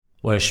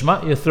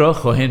Vayishma Yithro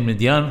Kohen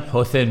Midian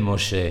Hothen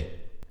Moshe.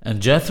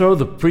 And Jethro,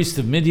 the priest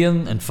of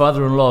Midian and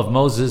father-in-law of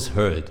Moses,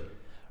 heard.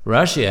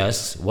 Rashi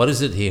asks, what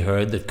is it he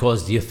heard that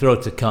caused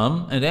Yithro to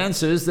come? And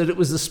answers that it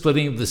was the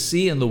splitting of the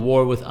sea and the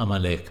war with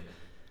Amalek.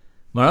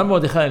 Maran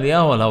Mordechai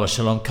Eliyahu alav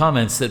shalom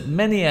comments that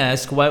many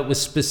ask why it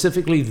was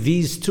specifically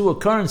these two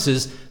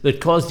occurrences that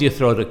caused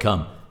Yithro to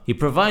come. He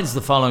provides the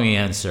following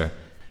answer.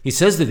 He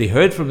says that he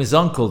heard from his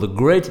uncle, the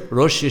great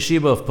Rosh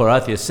Yeshiva of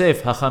Porat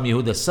Yosef, Hacham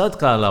Yehuda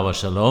Sadka alav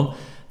shalom,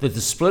 that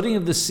the splitting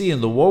of the sea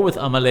and the war with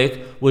Amalek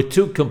were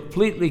two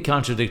completely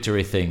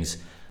contradictory things.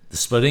 The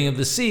splitting of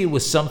the sea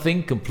was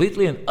something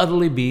completely and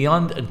utterly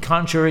beyond and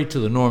contrary to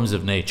the norms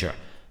of nature.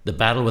 The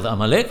battle with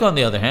Amalek, on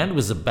the other hand,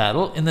 was a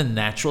battle in the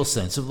natural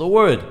sense of the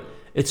word.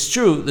 It's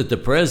true that the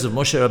prayers of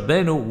Moshe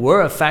Rabbeinu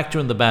were a factor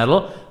in the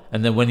battle,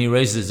 and that when he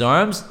raised his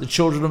arms, the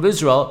children of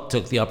Israel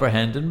took the upper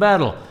hand in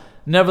battle.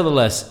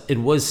 Nevertheless, it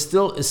was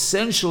still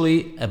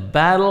essentially a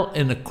battle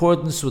in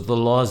accordance with the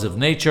laws of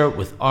nature,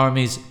 with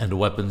armies and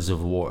weapons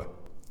of war.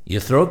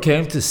 Yithro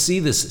came to see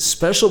this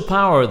special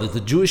power that the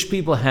Jewish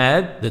people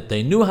had, that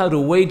they knew how to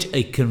wage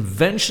a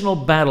conventional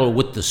battle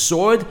with the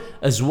sword,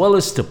 as well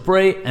as to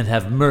pray and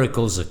have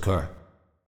miracles occur.